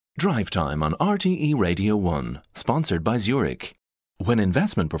Drive Time on RTE Radio 1, sponsored by Zurich. When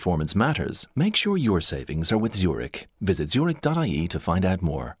investment performance matters, make sure your savings are with Zurich. Visit zurich.ie to find out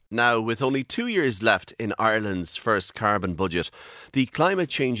more. Now, with only 2 years left in Ireland's first carbon budget, the Climate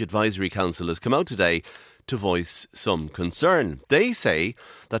Change Advisory Council has come out today to voice some concern. They say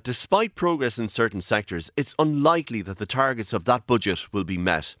that despite progress in certain sectors, it's unlikely that the targets of that budget will be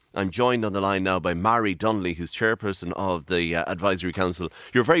met. I'm joined on the line now by Mary Donnelly, who's chairperson of the Advisory Council.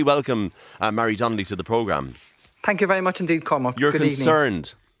 You're very welcome, Mary Donnelly, to the programme. Thank you very much indeed, Cormac. You're Good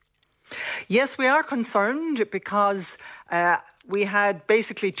concerned? Evening. Yes, we are concerned because we had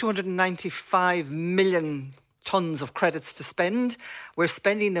basically 295 million tonnes of credits to spend. We're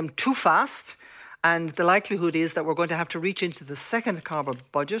spending them too fast. And the likelihood is that we're going to have to reach into the second carbon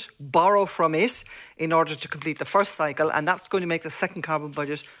budget, borrow from it in order to complete the first cycle. And that's going to make the second carbon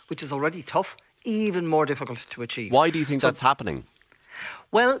budget, which is already tough, even more difficult to achieve. Why do you think that's happening?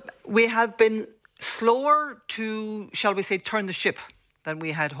 Well, we have been slower to, shall we say, turn the ship than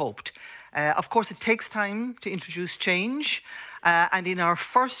we had hoped. Of course, it takes time to introduce change. And in our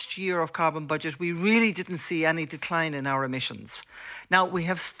first year of carbon budget, we really didn't see any decline in our emissions. Now, we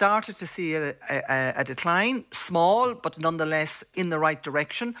have started to see a decline, small, but nonetheless in the right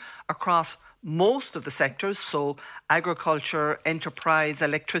direction across most of the sectors. So agriculture, enterprise,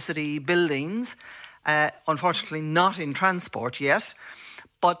 electricity, buildings. Unfortunately, not in transport yet.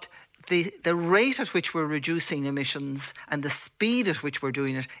 But the rate at which we're reducing emissions and the speed at which we're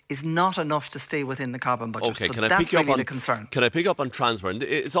doing it is not enough to stay within the carbon budget. Okay, so can I that's pick you really up on the concern. Can I pick up on transport?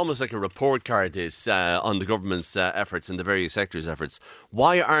 It's almost like a report card on the government's efforts and the various sectors' efforts.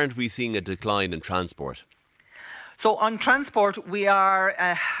 Why aren't we seeing a decline in transport? So on transport, we are,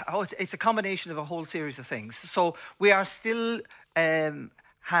 it's a combination of a whole series of things. So we are still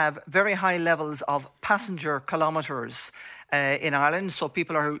have very high levels of passenger kilometres in Ireland. So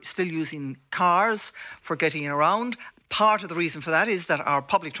people are still using cars for getting around. Part of the reason for that is that our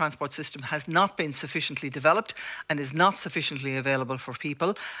public transport system has not been sufficiently developed and is not sufficiently available for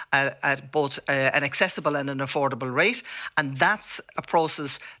people at both an accessible and an affordable rate. And that's a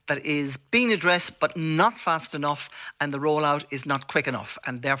process that is being addressed but not fast enough, and the rollout is not quick enough.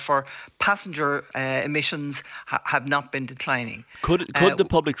 And therefore, passenger emissions have not been declining. Could the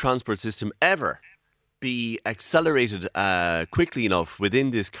public transport system ever be accelerated quickly enough within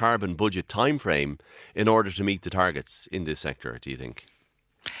this carbon budget timeframe in order to meet the targets in this sector, do you think?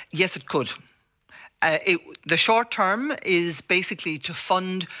 Yes, it could. The short term is basically to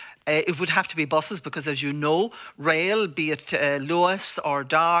fund, it would have to be buses because, as you know, rail, be it Lewis or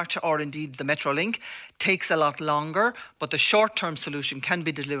Dart or indeed the Metrolink, takes a lot longer. But the short-term solution can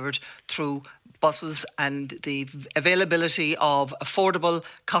be delivered through buses and the availability of affordable,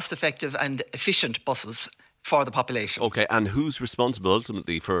 cost-effective and efficient buses for the population. OK, and who's responsible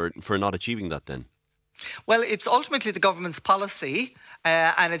ultimately for not achieving that then? Well, it's ultimately the government's policy,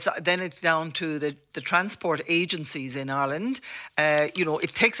 and it's down to the transport agencies in Ireland.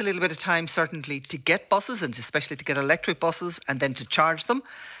 It takes a little bit of time, certainly, to get buses, and especially to get electric buses, and then to charge them,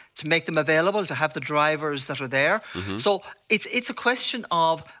 to make them available, to have the drivers that are there. Mm-hmm. So it's a question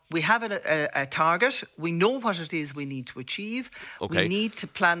of, we have a target, we know what it is we need to achieve, okay. We need to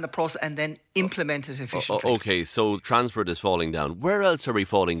plan the process and then implement it efficiently. Okay, so transport is falling down. Where else are we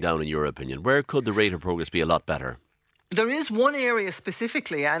falling down in your opinion? Where could the rate of progress be a lot better? There is one area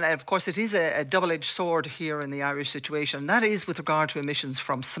specifically, and of course it is a double-edged sword here in the Irish situation, and that is with regard to emissions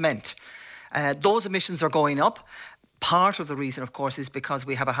from cement. Those emissions are going up. Part of the reason, of course, is because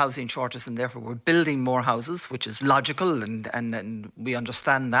we have a housing shortage and therefore we're building more houses, which is logical and we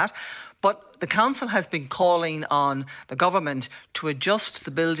understand that. But the council has been calling on the government to adjust the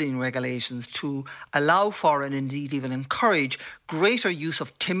building regulations to allow for and indeed even encourage greater use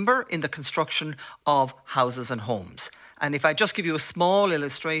of timber in the construction of houses and homes. And if I just give you a small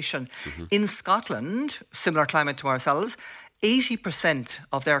illustration, in Scotland, similar climate to ourselves, 80%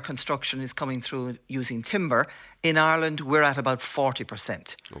 of their construction is coming through using timber. In Ireland, we're at about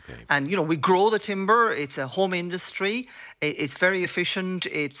 40%. Okay. And, we grow the timber. It's a home industry. It's very efficient.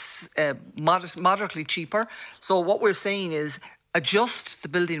 It's moderately cheaper. So what we're saying is adjust the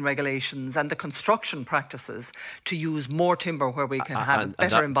building regulations and the construction practices to use more timber where we can have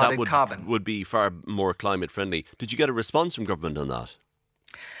better embodied carbon. Would be far more climate friendly. Did you get a response from government on that?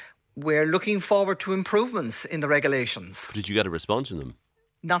 We're looking forward to improvements in the regulations. Did you get a response from them?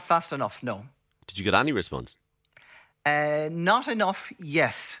 Not fast enough, no. Did you get any response? Not enough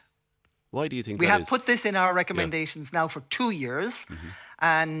yet. Why do you think we that have is? put this in our recommendations now for 2 years,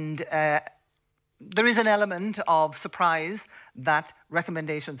 and there is an element of surprise that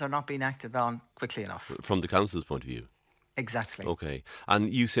recommendations are not being acted on quickly enough. From the council's point of view? Exactly. Okay.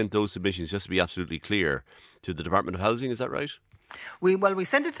 And you sent those submissions, just to be absolutely clear, to the Department of Housing, is that right? We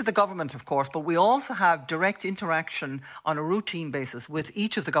send it to the government, of course, but we also have direct interaction on a routine basis with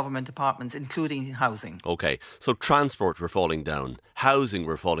each of the government departments, including housing. Okay. So transport, we're falling down. Housing,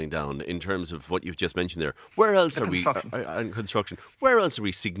 we're falling down in terms of what you've just mentioned there. Where else The are construction. we... construction. Where else are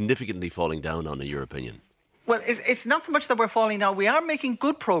we significantly falling down on, in your opinion? Well, it's not so much that we're falling down. We are making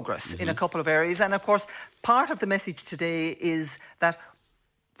good progress in a couple of areas. And of course, part of the message today is that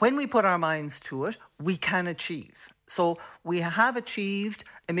when we put our minds to it, we can achieve. So we have achieved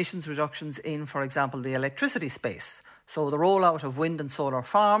emissions reductions in, for example, the electricity space. So the rollout of wind and solar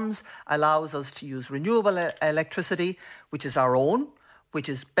farms allows us to use renewable electricity, which is our own, which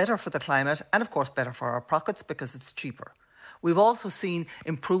is better for the climate and, of course, better for our pockets because it's cheaper. We've also seen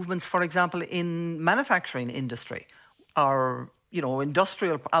improvements, for example, in manufacturing industry. Our,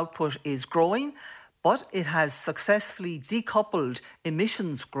 industrial output is growing, but it has successfully decoupled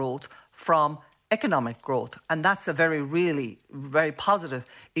emissions growth from economic growth. And that's a very positive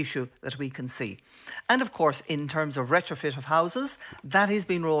issue that we can see. And of course, in terms of retrofit of houses, that is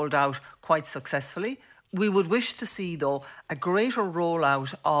being rolled out quite successfully. We would wish to see, though, a greater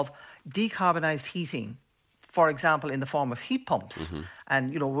rollout of decarbonised heating, for example, in the form of heat pumps.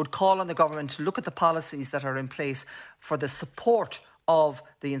 And, would call on the government to look at the policies that are in place for the support of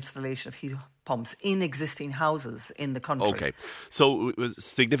the installation of heat pumps in existing houses in the country. Okay. So it was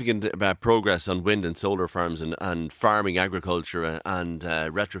significant progress on wind and solar farms and farming, agriculture and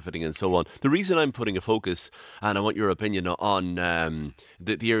retrofitting and so on. The reason I'm putting a focus, and I want your opinion on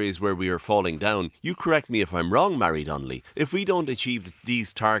the areas where we are falling down, you correct me if I'm wrong, Mary Donnelly, if we don't achieve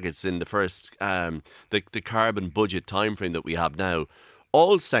these targets in the first, the carbon budget timeframe that we have now,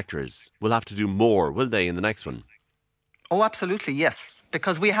 all sectors will have to do more, will they, in the next one? Oh, absolutely, yes.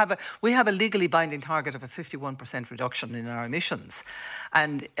 Because we have a legally binding target of a 51% reduction in our emissions.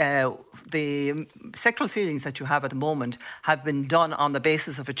 And the sectoral ceilings that you have at the moment have been done on the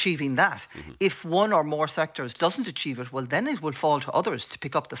basis of achieving that. If one or more sectors doesn't achieve it, well, then it will fall to others to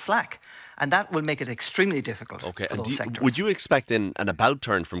pick up the slack. And that will make it extremely difficult for those sectors. Would you expect an about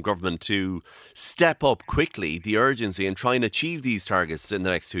turn from government to step up quickly the urgency and try and achieve these targets in the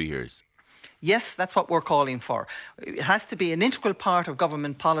next 2 years? Yes, that's what we're calling for. It has to be an integral part of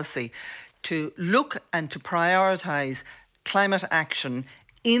government policy to look and to prioritise climate action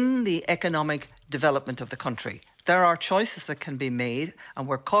in the economic development of the country. There are choices that can be made, and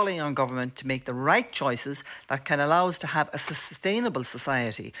we're calling on government to make the right choices that can allow us to have a sustainable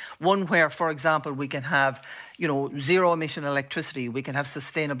society. One where, for example, we can have, zero emission electricity, we can have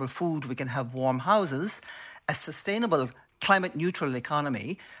sustainable food, we can have warm houses, a sustainable climate neutral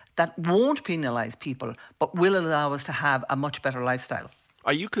economy that won't penalise people but will allow us to have a much better lifestyle.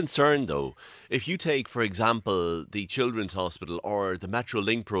 Are you concerned, though, if you take, for example, the Children's Hospital or the Metro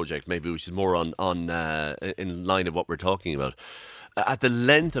Link project, maybe, which is more in line of what we're talking about, at the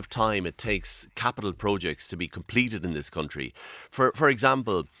length of time it takes capital projects to be completed in this country? For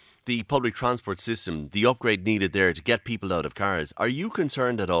example, the public transport system, the upgrade needed there to get people out of cars. Are you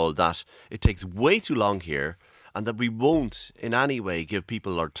concerned at all that it takes way too long here and that we won't in any way give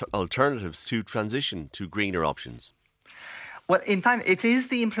people alternatives to transition to greener options? Well, in fact, it is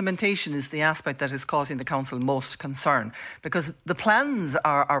the implementation is the aspect that is causing the Council most concern, because the plans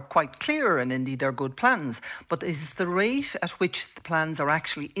are quite clear and indeed they're good plans, but it's the rate at which the plans are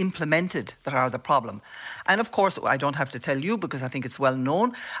actually implemented that are the problem. And of course, I don't have to tell you because I think it's well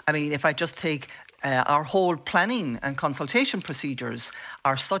known. I mean, if I just take our whole planning and consultation procedures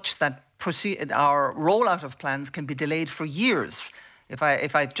are such that our rollout of plans can be delayed for years.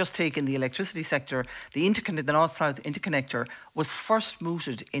 If I just take in the electricity sector, the North-South interconnector was first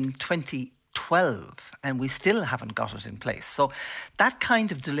mooted in 2012 and we still haven't got it in place. So that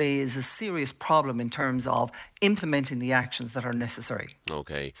kind of delay is a serious problem in terms of implementing the actions that are necessary.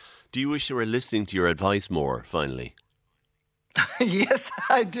 Okay. Do you wish you were listening to your advice more, finally? Yes,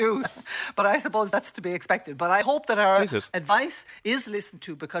 I do. But I suppose that's to be expected. But I hope that our advice is listened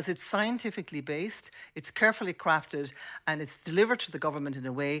to because it's scientifically based, it's carefully crafted, and it's delivered to the government in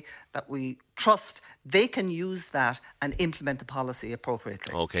a way that we trust they can use that and implement the policy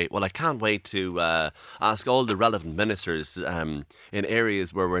appropriately. Okay, well, I can't wait to ask all the relevant ministers in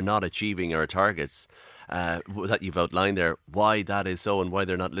areas where we're not achieving our targets that you've outlined there, why that is so and why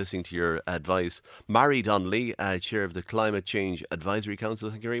they're not listening to your advice. Mary Donnelly, Chair of the Climate Change Advisory Council,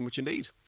 thank you very much indeed.